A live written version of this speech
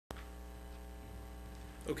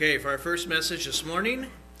Okay, for our first message this morning,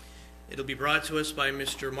 it'll be brought to us by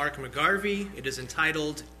Mr. Mark McGarvey. It is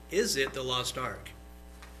entitled, Is It the Lost Ark?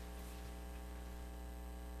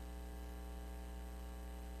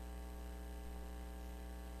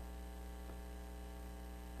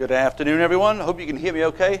 Good afternoon, everyone. Hope you can hear me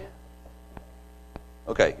okay.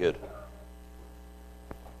 Okay, good.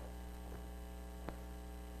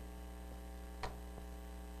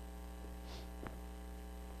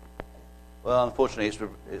 Well, unfortunately,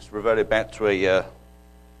 it's reverted back to a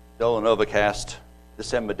dull and overcast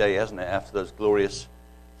December day, hasn't it? After those glorious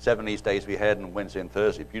 70s days we had on Wednesday and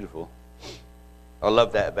Thursday. Beautiful. I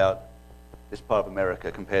love that about this part of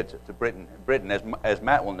America compared to Britain. Britain, as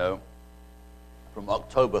Matt will know, from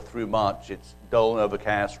October through March, it's dull and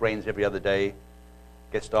overcast, rains every other day,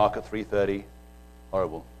 gets dark at 3:30.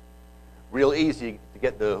 Horrible. Real easy to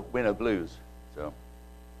get the winter blues.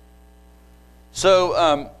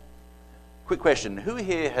 So, quick question. Who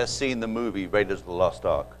here has seen the movie Raiders of the Lost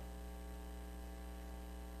Ark?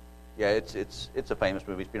 Yeah, it's a famous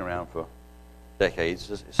movie. It's been around for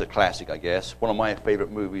decades. It's a classic, I guess. One of my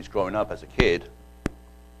favorite movies growing up as a kid.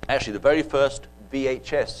 Actually, the very first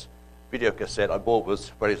VHS video cassette I bought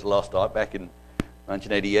was Raiders of the Lost Ark back in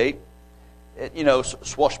 1988.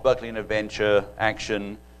 Swashbuckling adventure,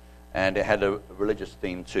 action, and it had a religious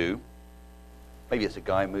theme too. Maybe it's a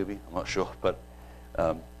guy movie, I'm not sure, but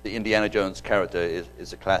the Indiana Jones character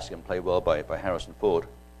is a classic and played well by Harrison Ford.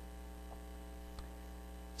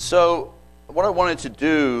 So what I wanted to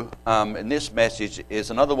do in this message is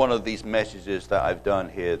another one of these messages that I've done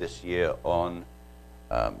here this year on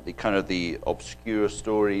the obscure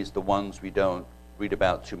stories, the ones we don't read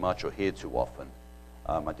about too much or hear too often.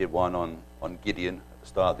 I did one on Gideon at the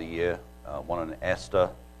start of the year, one on Esther,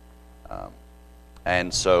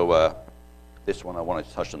 and so this one I wanted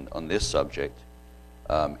to touch on this subject.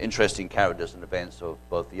 Interesting characters and events of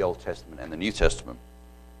both the Old Testament and the New Testament.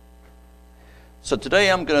 So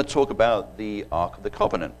today I'm going to talk about the Ark of the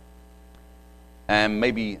Covenant, and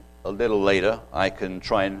maybe a little later I can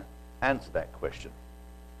try and answer that question.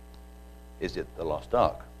 Is it the Lost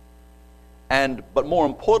Ark? But more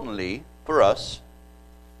importantly, for us,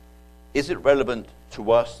 is it relevant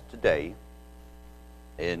to us today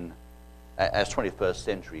as 21st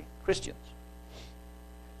century Christians?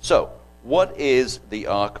 So, what is the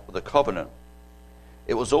Ark of the Covenant?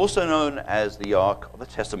 It was also known as the Ark of the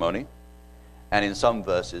Testimony, and in some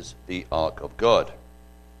verses, the Ark of God.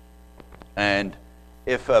 And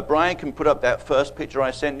if Brian can put up that first picture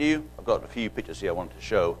I sent you, I've got a few pictures here I wanted to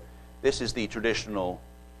show. This is the traditional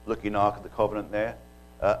looking Ark of the Covenant there.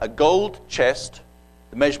 A gold chest.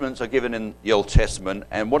 The measurements are given in the Old Testament,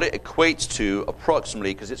 and what it equates to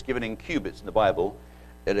approximately, because it's given in cubits in the Bible,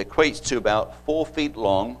 it equates to about 4 feet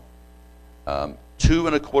long,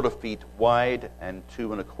 2¼ feet wide, and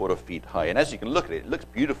 2¼ feet high. And as you can look at it, it looks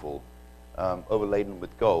beautiful, overladen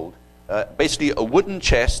with gold. Basically a wooden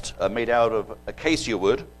chest made out of acacia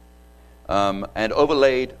wood, and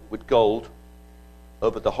overlaid with gold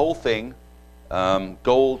over the whole thing.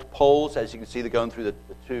 Gold poles, as you can see, they're going through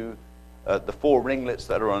the 4 ringlets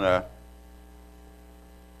that are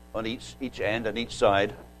on each end and each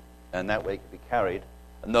side, and that way it can be carried.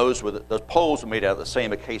 And those poles were made out of the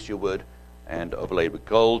same acacia wood and overlaid with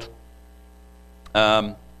gold.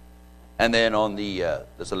 And then on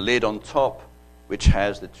there's a lid on top, which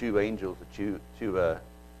has the 2 angels, the two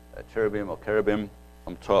cherubim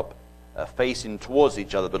on top, facing towards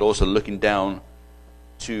each other, but also looking down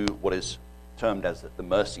to what is termed as the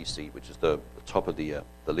mercy seat, which is the top of the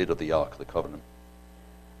lid of the Ark of the Covenant.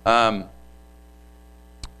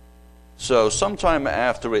 So sometime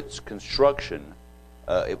after its construction,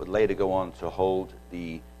 it would later go on to hold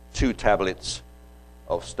the 2 tablets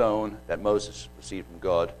of stone that Moses received from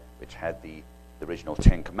God, which had the original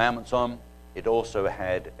 10 Commandments on. It also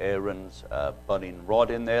had Aaron's budding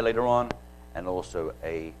rod in there later on, and also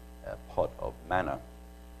a pot of manna.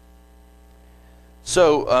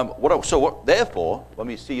 So, therefore, when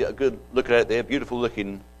we see a good look at it there, beautiful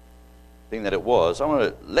looking thing that it was,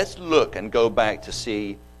 let's look and go back to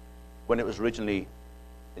see when it was originally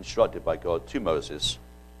instructed by God to Moses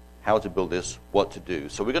how to build this, what to do.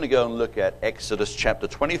 So we're going to go and look at Exodus chapter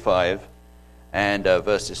 25 and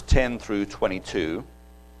verses 10 through 22.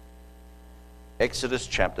 Exodus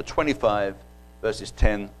chapter 25, verses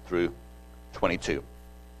 10 through 22.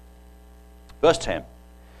 Verse 10.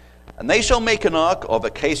 And they shall make an ark of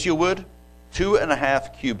acacia wood,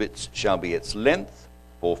 2½ cubits shall be its length,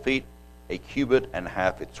 4 feet, 1 cubit and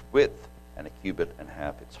half its width, and 1 cubit and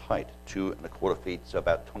half its height. 2¼ feet, so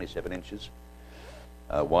about 27 inches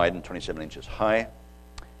wide and 27 inches high.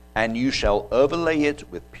 And you shall overlay it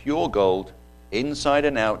with pure gold, Inside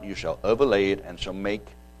and out you shall overlay it, and shall make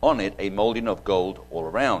on it a molding of gold all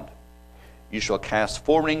around. You shall cast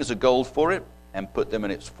 4 rings of gold for it, and put them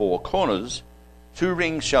in its 4 corners. 2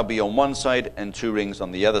 rings shall be on one side, and 2 rings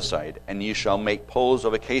on the other side. And you shall make poles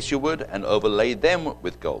of acacia wood, and overlay them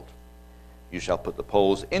with gold. You shall put the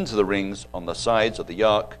poles into the rings on the sides of the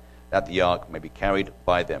ark, that the ark may be carried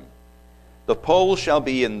by them. The poles shall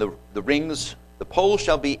be in the rings. The poles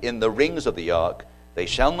shall be in the rings of the ark. They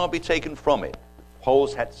shall not be taken from it. The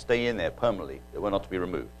poles had to stay in there permanently. They were not to be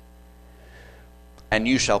removed. And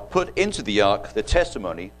you shall put into the ark the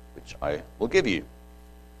testimony which I will give you.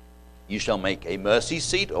 You shall make a mercy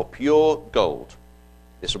seat of pure gold.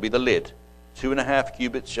 This will be the lid. 2.5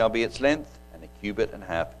 cubits shall be its length, and 1.5 cubits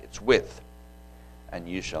its width. And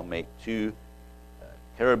you shall make 2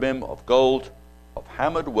 cherubim of gold, of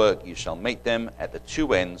hammered work. You shall make them at the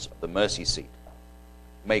 2 ends of the mercy seat.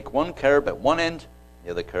 Make 1 cherub at one end,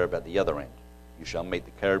 the other cherub at the other end. You shall make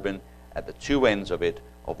the cherubim at the 2 ends of it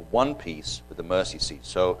of one piece with the mercy seat.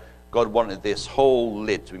 So God wanted this whole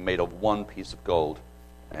lid to be made of one piece of gold,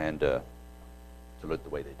 and to look the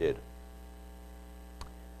way they did.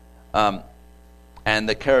 And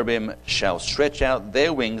the cherubim shall stretch out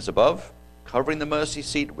their wings above, covering the mercy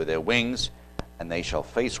seat with their wings, and they shall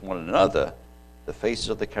face one another. The faces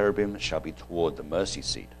of the cherubim shall be toward the mercy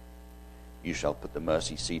seat. You shall put the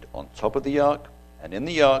mercy seat on top of the ark, and in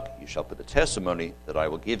the ark you shall put the testimony that I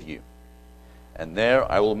will give you. And there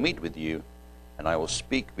I will meet with you, and I will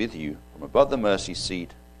speak with you from above the mercy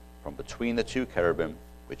seat, from between the 2 cherubim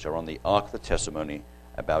which are on the ark of the testimony,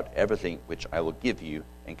 about everything which I will give you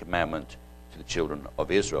in commandment to the children of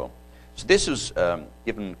Israel. So this was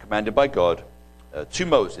commanded by God to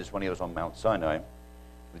Moses when he was on Mount Sinai,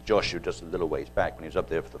 with Joshua just a little ways back when he was up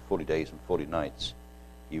there for the 40 days and 40 nights.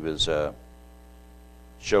 He was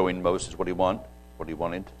showing Moses what he wanted,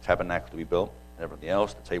 the tabernacle to be built, and everything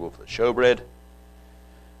else, the table for the showbread,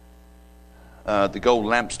 the gold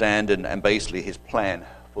lampstand, and basically his plan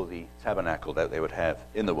for the tabernacle that they would have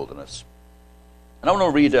in the wilderness. And I want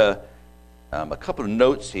to read a couple of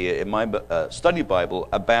notes here in my study Bible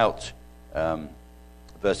about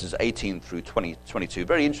verses 18 through 22.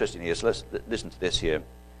 Very interesting here, so let's listen to this here.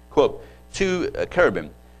 Quote, 2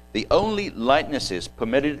 cherubim. The only likenesses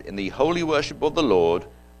permitted in the holy worship of the Lord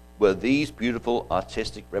were these beautiful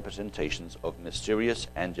artistic representations of mysterious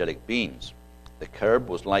angelic beings. The cherub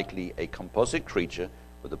was likely a composite creature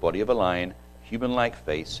with the body of a lion, a human-like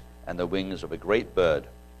face, and the wings of a great bird.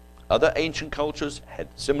 Other ancient cultures had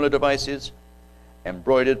similar devices.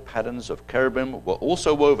 Embroidered patterns of cherubim were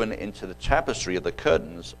also woven into the tapestry of the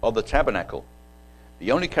curtains of the tabernacle.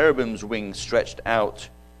 The only cherubim's wings stretched out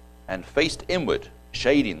and faced inward,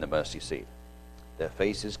 shading the mercy seat. Their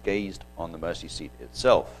faces gazed on the mercy seat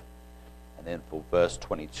itself. And then for verse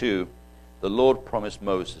 22, the Lord promised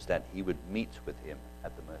Moses that he would meet with him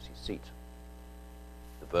at the mercy seat.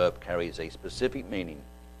 The verb carries a specific meaning,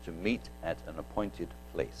 to meet at an appointed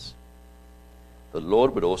place. The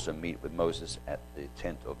Lord would also meet with Moses at the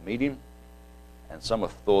tent of meeting, and some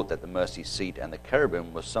have thought that the mercy seat and the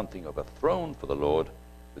cherubim was something of a throne for the Lord,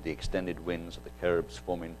 with the extended wings of the cherubs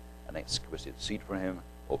forming an exquisite seat for him,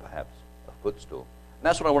 or perhaps a footstool. And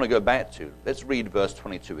that's what I want to go back to. Let's read verse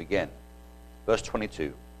 22 again. Verse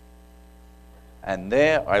 22. And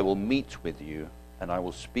there I will meet with you, and I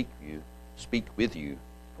will speak with you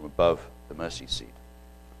from above the mercy seat.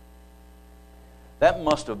 That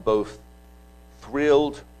must have both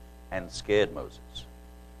thrilled and scared Moses,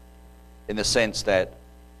 in the sense that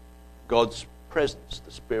God's presence,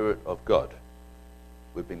 the Spirit of God,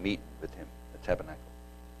 would be meeting with him in the tabernacle.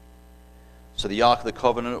 So the Ark of the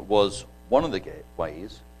Covenant was one of the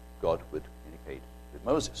ways God would communicate with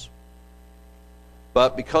Moses.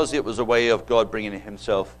 But because it was a way of God bringing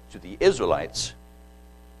himself to the Israelites,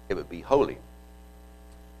 it would be holy.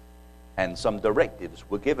 And some directives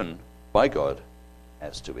were given by God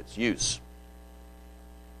as to its use.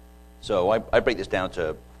 So I break this down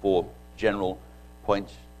to 4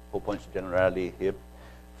 points of generality here.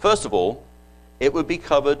 First of all, it would be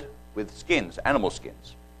covered with skins, animal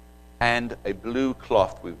skins, and a blue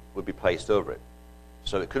cloth would be placed over it.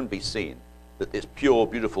 So it couldn't be seen. That this pure,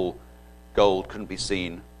 beautiful gold couldn't be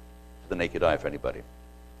seen to the naked eye for anybody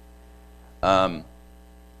when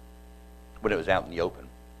it was out in the open.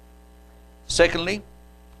 Secondly,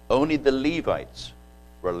 only the Levites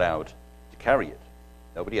were allowed to carry it.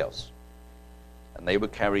 Nobody else. And they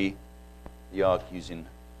would carry the ark using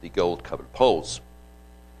the gold-covered poles.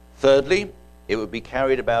 Thirdly, it would be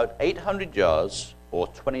carried about 800 yards or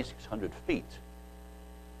 2,600 feet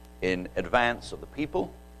in advance of the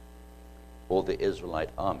people or the Israelite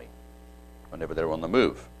army whenever they were on the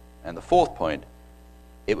move. And the fourth point,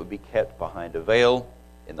 it would be kept behind a veil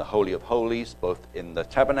in the Holy of Holies, both in the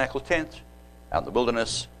tabernacle tent out in the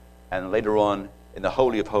wilderness, and later on in the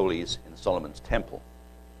Holy of Holies in Solomon's temple.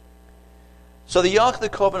 So the Ark of the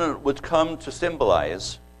Covenant would come to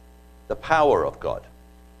symbolize the power of God.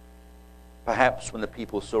 Perhaps when the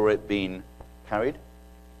people saw it being carried,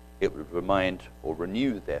 it would remind or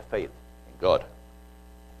renew their faith in God.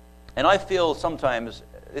 And I feel sometimes,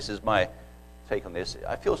 this is my take on this,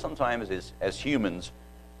 I feel sometimes as humans,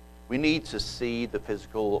 we need to see the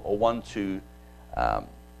physical or want to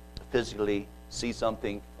physically see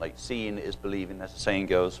something, like seeing is believing, as the saying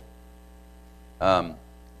goes.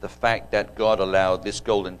 The fact that God allowed this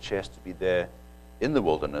golden chest to be there in the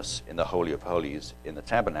wilderness, in the Holy of Holies, in the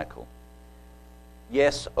tabernacle.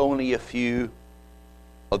 Yes, only a few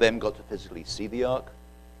of them got to physically see the ark,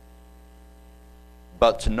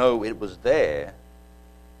 but to know it was there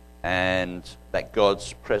and that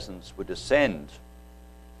God's presence would descend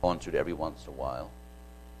onto it every once in a while,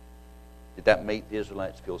 did that make the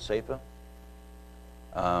Israelites feel safer?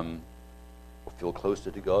 Or feel closer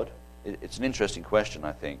to God? It's an interesting question,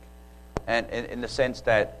 I think. And in the sense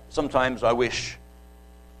that sometimes I wish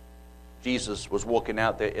Jesus was walking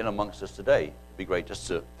out there in amongst us today. It'd be great just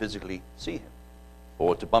to physically see him.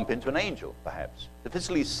 Or to bump into an angel, perhaps. To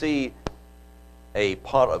physically see a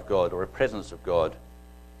part of God or a presence of God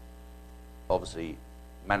obviously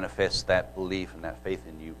manifests that belief and that faith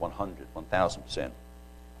in you 1,000%.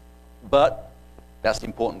 But that's the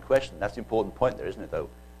important question. That's the important point there, isn't it, though?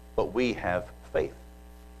 But we have faith.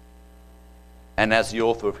 And as the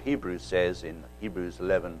author of Hebrews says in Hebrews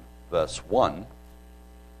 11, verse 1,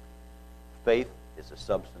 faith is the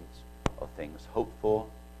substance of things hoped for,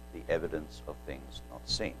 the evidence of things not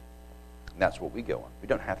seen. And that's what we go on. We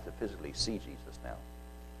don't have to physically see Jesus now.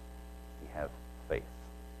 We have faith.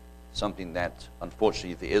 Something that,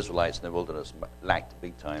 unfortunately, the Israelites in the wilderness lacked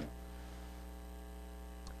big time.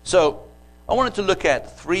 So, I wanted to look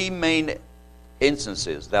at three main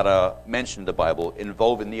instances that are mentioned in the Bible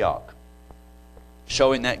involving the ark,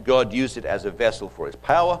 showing that God used it as a vessel for his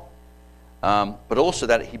power, but also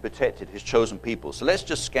that he protected his chosen people. So let's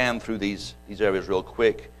just scan through these areas real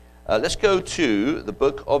quick. Let's go to the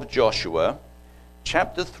book of Joshua,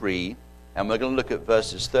 chapter 3, and we're going to look at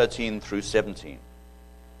verses 13 through 17.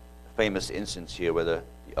 A famous instance here where the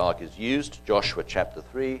ark is used, Joshua chapter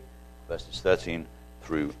 3, verses 13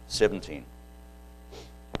 through 17.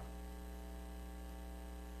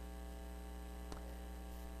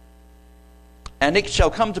 And it shall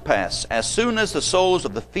come to pass, as soon as the soles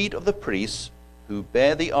of the feet of the priests who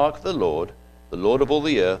bear the ark of the Lord of all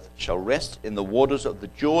the earth, shall rest in the waters of the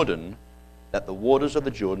Jordan, that the waters of the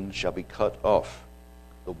Jordan shall be cut off,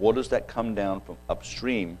 the waters that come down from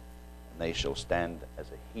upstream, and they shall stand as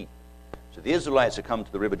a heap. So the Israelites have come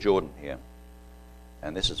to the river Jordan here,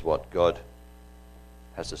 and this is what God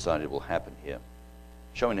has decided will happen here,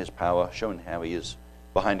 showing his power, showing how he is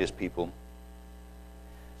behind his people.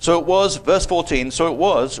 So it was, verse 14, so it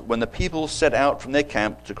was when the people set out from their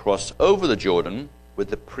camp to cross over the Jordan, with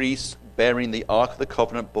the priests bearing the ark of the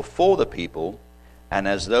covenant before the people, and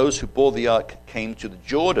as those who bore the ark came to the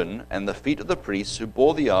Jordan, and the feet of the priests who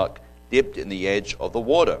bore the ark dipped in the edge of the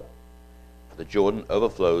water. For the Jordan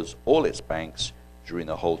overflows all its banks during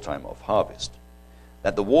the whole time of harvest.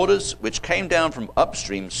 That the waters which came down from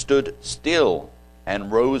upstream stood still,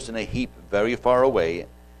 and rose in a heap very far away,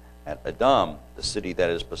 at Adam, the city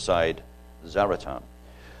that is beside Zaretan.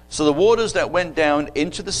 So the waters that went down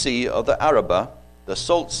into the sea of the Arabah, the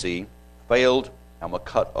salt sea, failed and were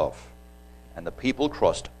cut off. And the people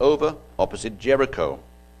crossed over opposite Jericho.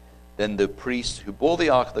 Then the priests who bore the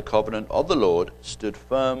ark of the covenant of the Lord stood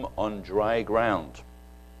firm on dry ground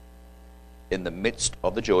in the midst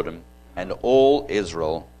of the Jordan, and all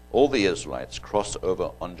Israel, all the Israelites, crossed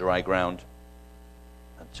over on dry ground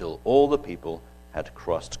until all the people had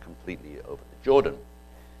crossed completely over the Jordan.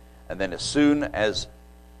 And then as soon as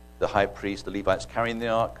the high priest, the Levites carrying the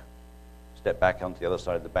ark, stepped back onto the other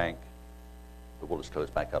side of the bank, the waters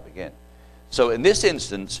closed back up again. So in this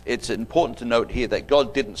instance, it's important to note here that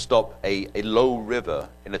God didn't stop a low river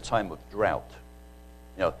in a time of drought.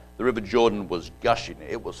 You know, the river Jordan was gushing.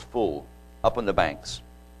 It was full, up on the banks,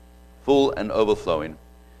 full and overflowing.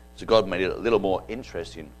 So God made it a little more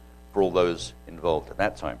interesting for all those involved at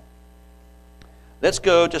that time. Let's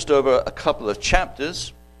go just over a couple of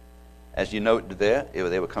chapters. As you noted there,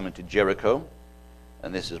 they were coming to Jericho.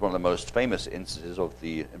 And this is one of the most famous instances of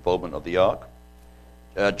the involvement of the ark.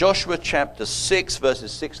 Joshua chapter 6,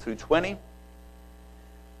 verses 6 through 20.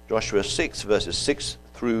 Joshua 6, verses 6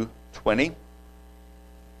 through 20.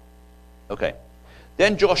 Okay.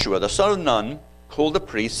 Then Joshua, the son of Nun, called the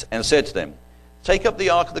priests and said to them, "Take up the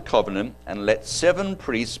ark of the covenant, and let 7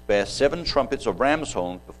 priests bear 7 trumpets of ram's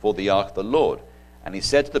horns before the ark of the Lord." And he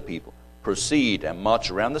said to the people, "Proceed and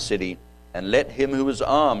march around the city, and let him who is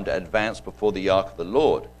armed advance before the ark of the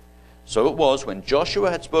Lord." So it was, when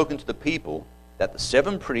Joshua had spoken to the people, that the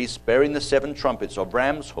 7 priests bearing the 7 trumpets of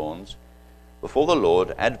ram's horns before the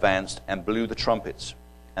Lord advanced and blew the trumpets.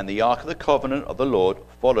 And the ark of the covenant of the Lord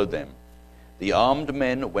followed them. The armed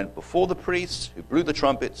men went before the priests who blew the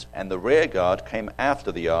trumpets, and the rear guard came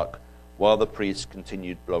after the ark, while the priests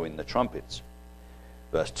continued blowing the trumpets.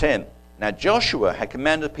 Verse 10, Now Joshua had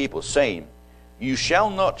commanded the people, saying, "You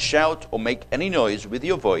shall not shout or make any noise with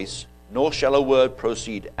your voice, nor shall a word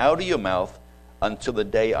proceed out of your mouth until the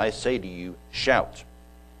day I say to you, shout.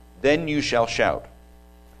 Then you shall shout."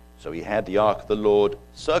 So he had the ark of the Lord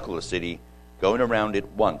circle the city, going around it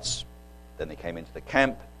once. Then they came into the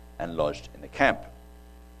camp and lodged in the camp.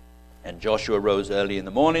 And Joshua rose early in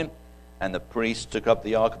the morning, and the priests took up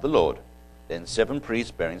the ark of the Lord. Then 7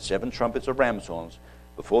 priests bearing 7 trumpets of ram's horns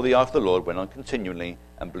before the ark of the Lord went on continually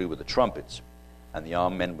and blew with the trumpets. And the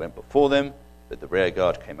armed men went before them, but the rear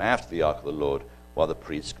guard came after the ark of the Lord, while the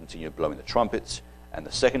priests continued blowing the trumpets. And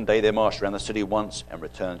the second day they marched around the city once and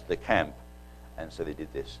returned to the camp. And so they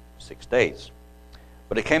did this 6 days.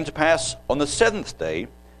 But it came to pass on the 7th day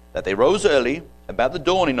that they rose early, about the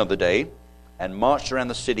dawning of the day, and marched around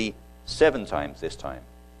the city 7 times this time,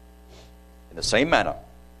 in the same manner.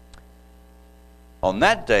 On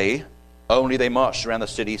that day only they marched around the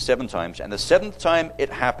city 7 times, and the 7th time it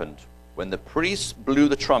happened, when the priests blew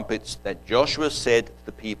the trumpets, that Joshua said to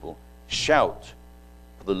the people, "Shout,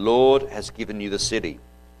 for the Lord has given you the city.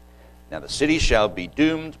 Now the city shall be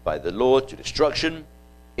doomed by the Lord to destruction,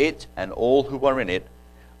 it and all who are in it.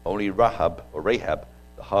 Only Rahab,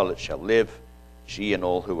 the harlot, shall live, she and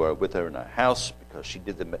all who are with her in her house, because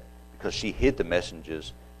she hid the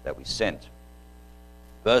messengers that we sent."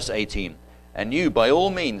 Verse 18, "And you by all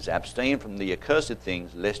means abstain from the accursed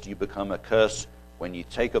things, lest you become accursed when you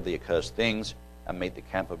take of the accursed things, and make the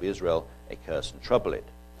camp of Israel a curse and trouble it.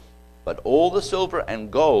 But all the silver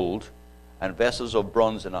and gold and vessels of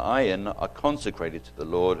bronze and iron are consecrated to the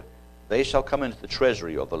Lord. They shall come into the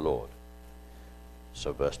treasury of the Lord."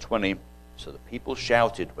 So verse 20, "So the people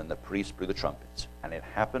shouted when the priests blew the trumpets. And it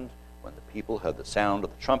happened, when the people heard the sound of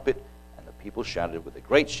the trumpet, and the people shouted with a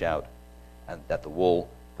great shout, and that the wall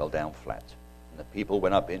fell down flat. And the people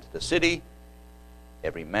went up into the city,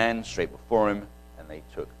 every man straight before him, and they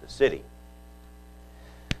took the city."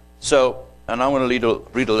 So, and I'm going to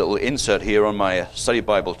read a little insert here on my study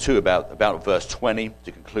Bible too about verse 20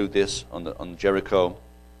 to conclude this on Jericho.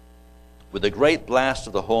 "With a great blast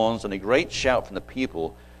of the horns and a great shout from the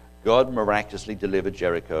people, God miraculously delivered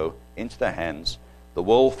Jericho into their hands. The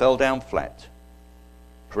wall fell down flat,"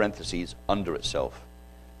 parentheses, "under itself."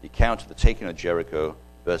 The account of the taking of Jericho,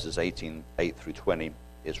 verses 8 through 20,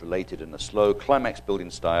 is related in a slow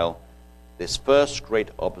climax-building style. This first great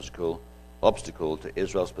obstacle to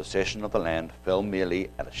Israel's possession of the land fell merely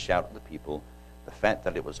at a shout of the people. The fact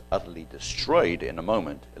that it was utterly destroyed in a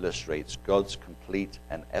moment illustrates God's complete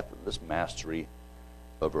and effortless mastery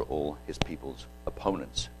over all his people's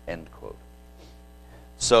opponents. End quote.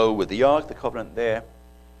 So with the Ark, the covenant there,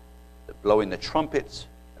 the blowing the trumpets,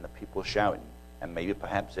 and the people shouting, and maybe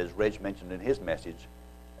perhaps, as Reg mentioned in his message,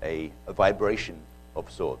 a vibration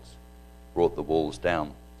of sorts brought the walls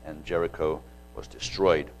down, and Jericho was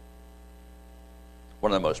destroyed.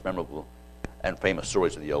 One of the most memorable and famous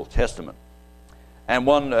stories of the Old Testament. And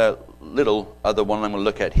one little other one I'm going to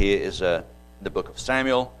look at here is the book of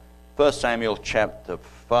Samuel. 1 Samuel chapter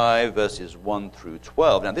 5, verses 1 through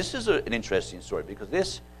 12. Now this is an interesting story, because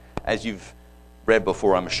this, as you've read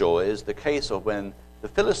before I'm sure, is the case of when the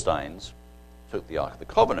Philistines took the Ark of the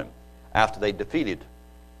Covenant after they defeated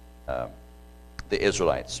the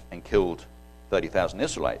Israelites and killed 30,000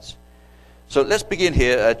 Israelites. So let's begin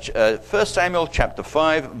here at 1 Samuel chapter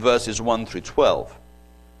 5, verses 1 through 12.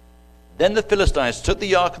 "Then the Philistines took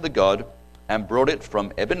the ark of the God and brought it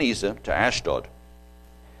from Ebenezer to Ashdod.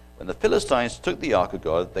 When the Philistines took the ark of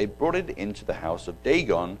God, they brought it into the house of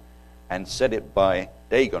Dagon and set it by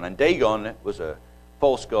Dagon." And Dagon was a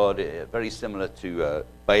false god, very similar to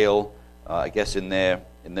Baal. I guess in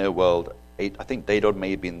their world, I think Dagon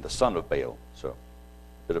may have been the son of Baal, so a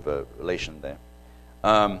bit of a relation there.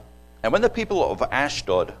 "And when the people of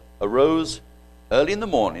Ashdod arose early in the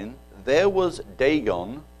morning, there was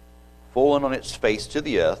Dagon fallen on its face to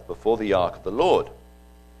the earth before the ark of the Lord.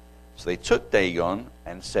 So they took Dagon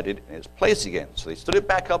and set it in its place again." So they stood it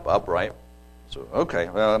back up upright. So, okay,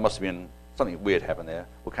 well, there must have been something weird happened there.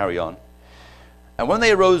 We'll carry on. "And when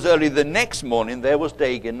they arose early the next morning, there was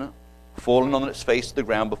Dagon fallen on its face to the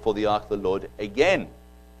ground before the ark of the Lord again.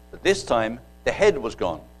 But this time, the head was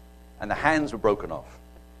gone, and the hands were broken off.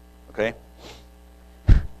 Okay?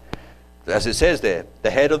 As it says there,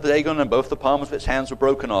 the head of Dagon and both the palms of its hands were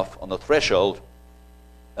broken off on the threshold.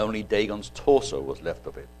 Only Dagon's torso was left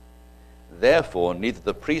of it. Therefore, neither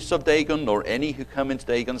the priests of Dagon nor any who come into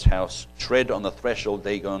Dagon's house tread on the threshold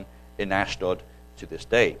Dagon in Ashdod to this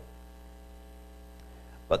day.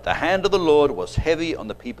 But the hand of the Lord was heavy on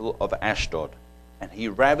the people of Ashdod, and he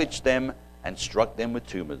ravaged them and struck them with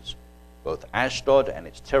tumors, both Ashdod and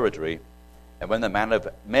its territory. And when the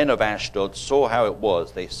men of Ashdod saw how it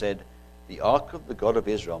was, they said, the ark of the God of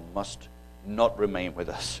Israel must not remain with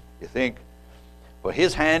us. You think? For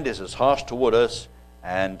his hand is as harsh toward us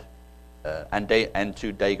and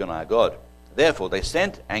to Dagon our God. Therefore they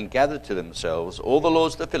sent and gathered to themselves all the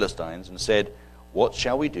lords of the Philistines and said, what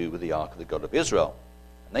shall we do with the ark of the God of Israel?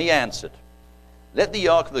 And they answered, let the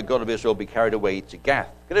ark of the God of Israel be carried away to Gath.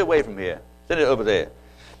 Get it away from here. Send it over there.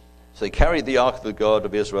 So they carried the ark of the God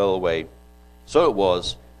of Israel away. So it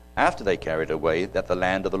was, after they carried it away, that the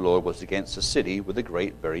land of the Lord was against the city with a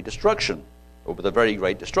very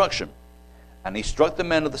great destruction. And he struck the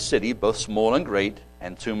men of the city, both small and great,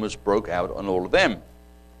 and tumors broke out on all of them.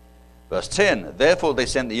 Verse 10, therefore they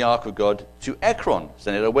sent the ark of God to Ekron,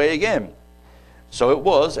 sent it away again. So it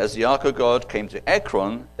was, as the ark of God came to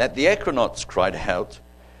Ekron, that the Ekronites cried out,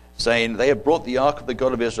 saying, they have brought the ark of the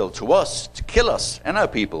God of Israel to us, to kill us and our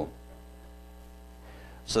people.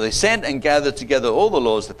 So they sent and gathered together all the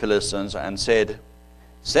lords of the Philistines and said,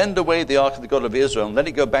 send away the ark of the God of Israel and let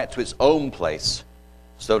it go back to its own place,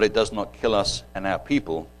 so that it does not kill us and our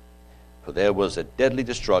people. For there was a deadly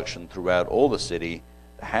destruction throughout all the city.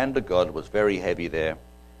 The hand of God was very heavy there,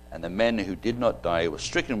 and the men who did not die were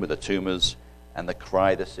stricken with the tumors, and the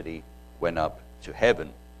cry of the city went up to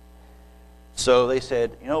heaven. So they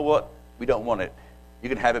said, you know what? We don't want it. You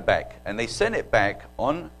can have it back. And they sent it back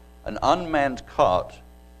on an unmanned cart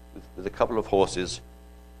with a couple of horses,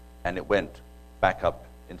 and it went back up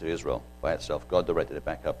into Israel by itself. God directed it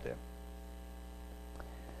back up there.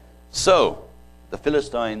 So the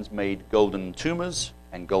Philistines made golden tumors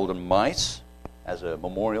and golden mice as a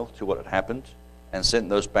memorial to what had happened, and sent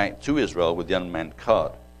those back to Israel with the unmanned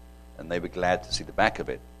cart, and they were glad to see the back of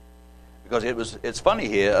it. Because it's funny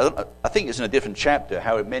here, I think it's in a different chapter,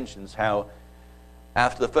 how it mentions how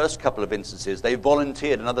after the first couple of instances, they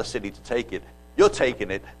volunteered another city to take it. You're taking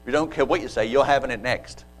it. We don't care what you say. You're having it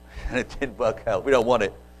next. And it didn't work out. We don't want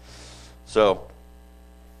it. So,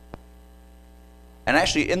 and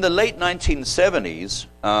actually in the late 1970s,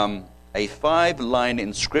 a 5-line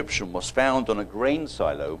inscription was found on a grain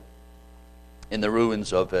silo in the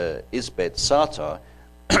ruins of Isbet Sartah,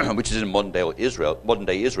 which is in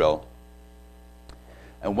modern-day Israel.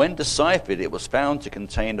 And when deciphered, it was found to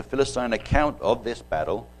contain a Philistine account of this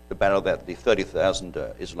battle, the battle that the 30,000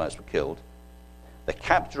 Israelites were killed. The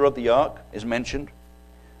capture of the ark is mentioned,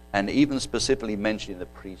 and even specifically mentioned in the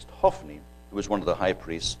priest Hophni, who was one of the high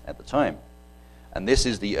priests at the time. And this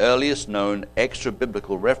is the earliest known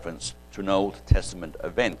extra-biblical reference to an Old Testament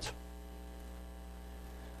event.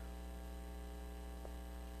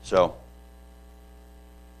 So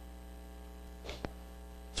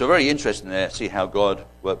very interesting there, see how God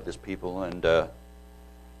worked with his people, and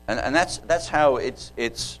that's how it's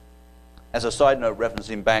as a side note,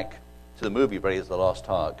 referencing back to the movie Raiders of the Lost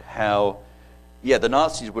Ark, how the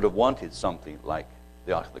Nazis would have wanted something like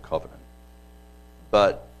the Ark of the Covenant,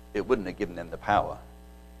 but it wouldn't have given them the power,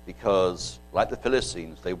 because like the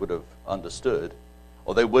Philistines, they would have understood,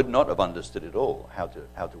 or they would not have understood at all how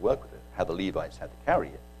to work with it, how the Levites had to carry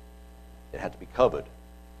it. It had to be covered,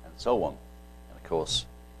 and so on. And of course,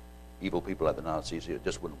 evil people like the Nazis, it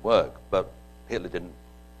just wouldn't work. But Hitler didn't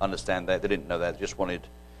understand that. They didn't know that. They just wanted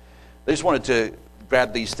to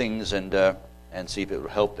grab these things and see if it would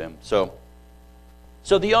help them. So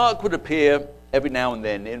the ark would appear every now and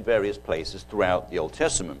then in various places throughout the Old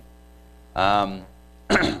Testament.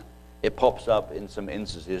 It pops up in some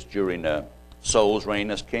instances during Saul's reign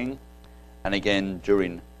as king, and again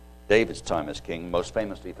during David's time as king, most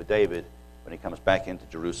famously for David when he comes back into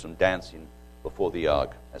Jerusalem dancing before the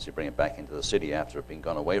ark as he brings it back into the city after it had been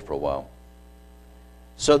gone away for a while.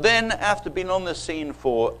 So then, after being on the scene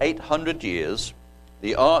for 800 years,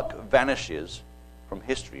 the ark vanishes from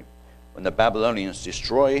history when the Babylonians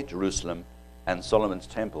destroy Jerusalem and Solomon's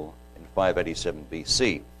temple in 587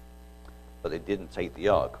 BC. But they didn't take the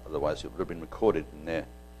ark, otherwise it would have been recorded in their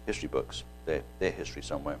history books, their history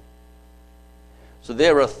somewhere. So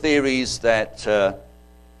there are theories that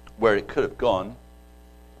where it could have gone,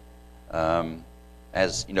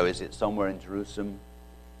 as you know, is it somewhere in Jerusalem,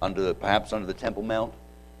 perhaps under the Temple Mount?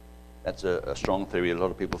 That's a strong theory, a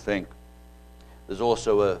lot of people think. There's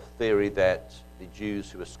also a theory that the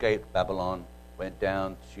Jews who escaped Babylon went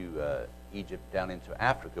down to Egypt, down into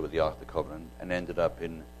Africa with the Ark of the Covenant, and ended up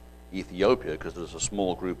in Ethiopia, because there's a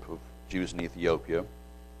small group of Jews in Ethiopia.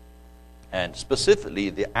 And specifically,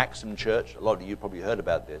 the Axum Church, a lot of you probably heard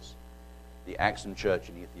about this. The Axum Church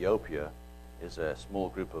in Ethiopia is a small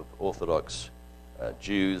group of Orthodox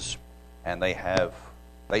Jews, and they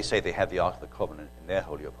say they have the Ark of the Covenant in their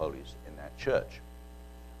Holy of Holies in that church,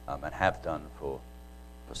 and have done for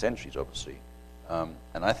centuries, obviously.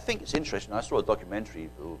 And I think it's interesting. I saw a documentary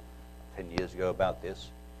 10 years ago about this.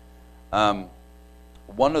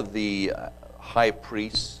 One of the high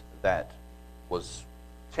priests that was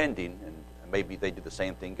tending, and maybe they did the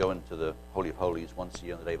same thing, go into the Holy of Holies once a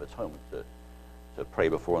year on the Day of Atonement to pray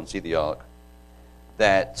before and see the Ark,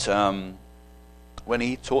 that when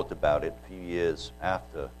he talked about it a few years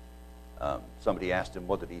after, somebody asked him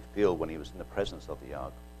what did he feel when he was in the presence of the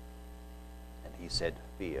Ark, and he said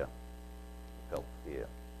fear. He felt fear.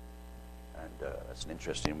 And that's an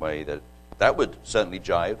interesting way that would certainly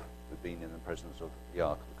jive with being in the presence of the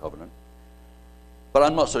Ark of the Covenant. But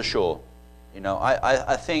I'm not so sure. You know,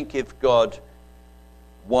 I think if God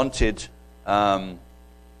wanted,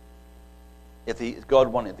 if God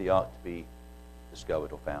wanted the Ark to be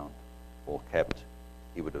discovered or found or kept,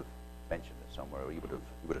 he would have mentioned it somewhere, or he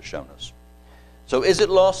would have shown us. So is it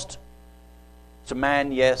lost? To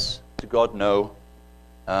man, yes. To God, no.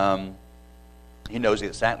 He knows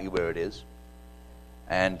exactly where it is.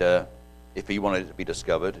 And if he wanted it to be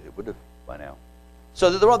discovered, it would have by now. So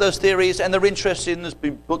there are those theories, and they're interesting. There's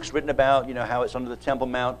been books written about, you know, how it's under the Temple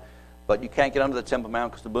Mount, but you can't get under the Temple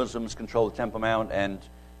Mount because the Muslims control the Temple Mount, and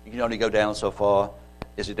you can only go down so far.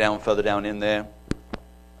 Is it down further down in there?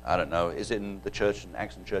 I don't know. Is it in the church, in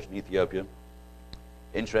Axum Church in Ethiopia?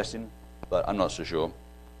 Interesting, but I'm not so sure.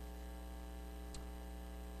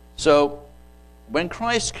 So when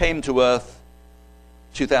Christ came to earth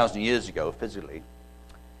 2,000 years ago, physically,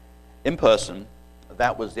 in person,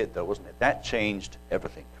 that was it, though, wasn't it? That changed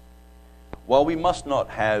everything. While we must not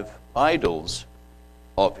have idols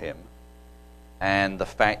of him, and the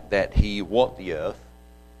fact that he walked the earth,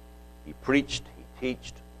 he preached, he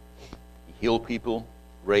taught, he healed people,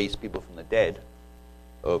 raised people from the dead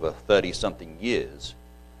over 30-something years,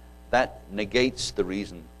 that negates the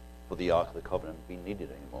reason for the Ark of the Covenant being needed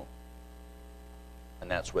anymore. And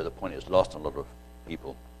that's where the point is lost on a lot of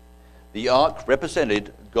people. The Ark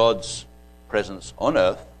represented God's presence on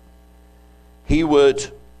earth. He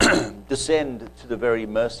would descend to the very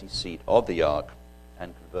mercy seat of the Ark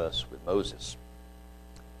and converse with Moses.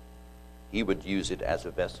 He would use it as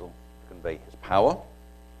a vessel to convey his power,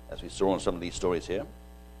 as we saw in some of these stories here,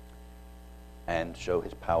 and show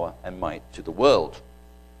his power and might to the world.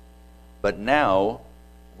 But now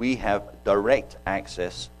we have direct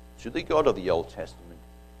access to the God of the Old Testament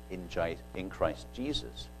in Christ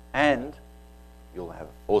Jesus. And you'll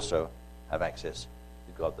also have access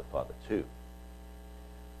to God the Father too.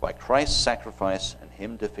 By Christ's sacrifice and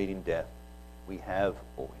him defeating death, we have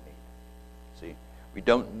all we need. See, we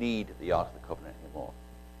don't need the Ark of the Covenant anymore.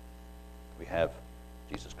 We have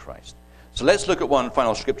Jesus Christ. So let's look at one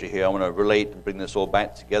final scripture here. I want to relate and bring this all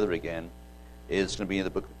back together again. It's going to be in the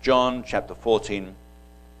book of John, chapter 14,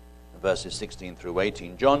 verses 16 through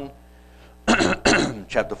 18. John,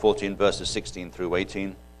 chapter 14, verses 16 through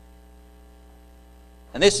 18.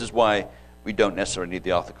 And this is why we don't necessarily need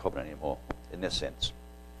the Ark of the Covenant anymore, in this sense.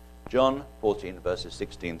 John 14, verses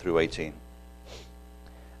 16 through 18.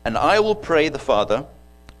 And I will pray the Father,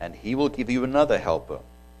 and he will give you another helper,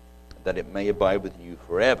 that it may abide with you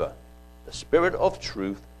forever, the Spirit of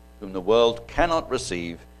truth, whom the world cannot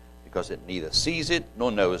receive, because it neither sees it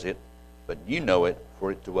nor knows it, but you know it,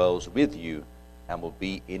 for it dwells with you and will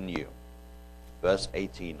be in you. Verse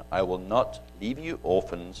 18, I will not leave you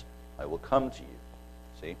orphans, I will come to you.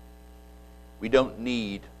 See? We don't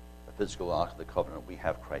need a physical Ark of the Covenant. We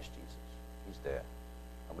have Christ Jesus. He's there.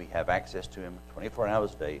 And we have access to him 24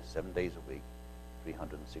 hours a day, 7 days a week,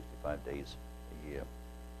 365 days a year.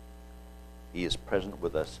 He is present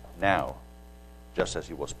with us now, just as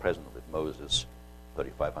he was present with Moses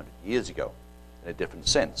 3,500 years ago, in a different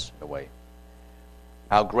sense, in a way.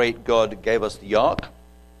 Our great God gave us the Ark.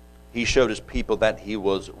 He showed his people that he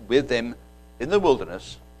was with them in the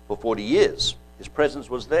wilderness for 40 years. His presence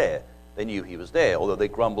was there. They knew he was there. Although they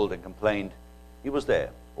grumbled and complained, he was there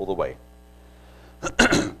all the way.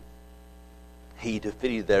 He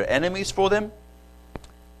defeated their enemies for them.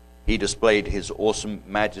 He displayed his awesome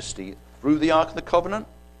majesty through the Ark of the Covenant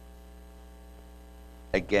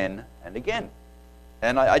again and again.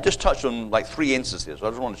 And I just touched on like 3 instances. I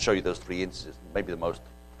just want to show you those 3 instances, maybe the most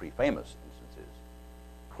pretty famous instances.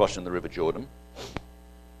 Crossing the River Jordan,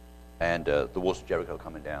 and the walls of Jericho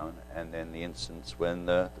coming down, and then the instance when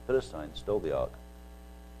the Philistines stole the ark.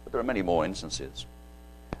 But there are many more instances.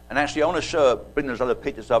 And actually, I want to bring those other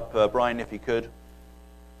pictures up, Brian, if you could.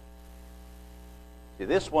 See,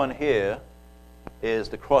 this one here is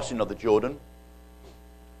the crossing of the Jordan,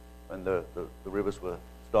 when the rivers were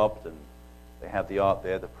stopped, and they have the ark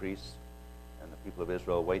there, the priests and the people of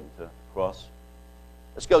Israel waiting to cross.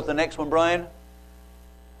 Let's go to the next one, Brian.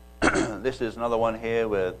 This is another one here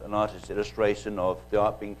with an artist's illustration of the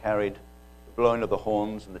ark being carried, the blowing of the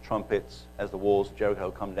horns and the trumpets as the walls of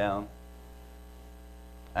Jericho come down.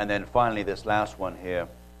 And then finally this last one here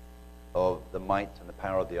of the might and the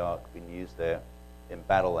power of the ark being used there in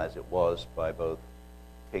battle as it was by both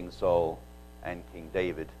King Saul and King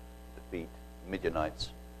David to defeat Midianites,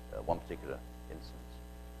 one particular instance.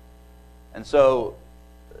 And so,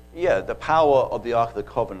 yeah, the power of the Ark of the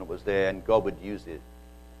Covenant was there, and God would use it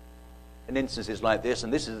in instances like this.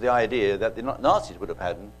 And this is the idea that the Nazis would have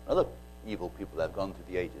had, and other evil people that have gone through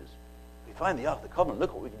the ages. We find the Ark of the Covenant,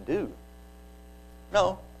 look what we can do.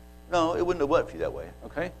 No, it wouldn't have worked for you that way,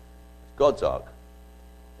 okay? It's God's Ark.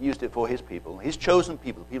 He used it for his people, his chosen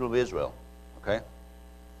people, the people of Israel, okay?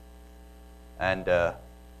 And,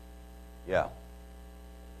 yeah,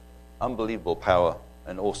 unbelievable power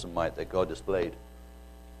and awesome might that God displayed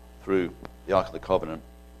through the Ark of the Covenant.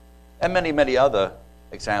 And many, many other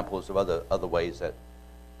examples of other ways that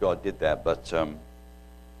God did that, but,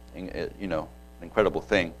 you know, an incredible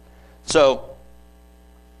thing. So,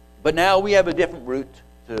 but now we have a different route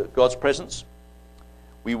to God's presence.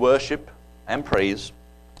 We worship and praise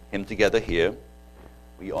him together here.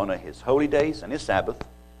 We honor his holy days and his Sabbath.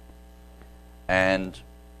 And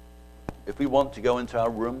if we want to go into our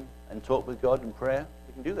room and talk with God in prayer,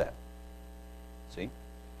 we can do that. See?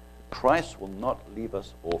 Christ will not leave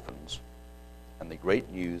us orphans. And the great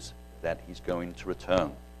news that he's going to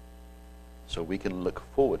return. So we can look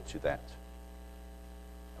forward to that.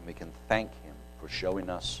 And we can thank him for showing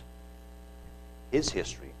us his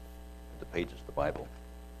history in the pages of the Bible.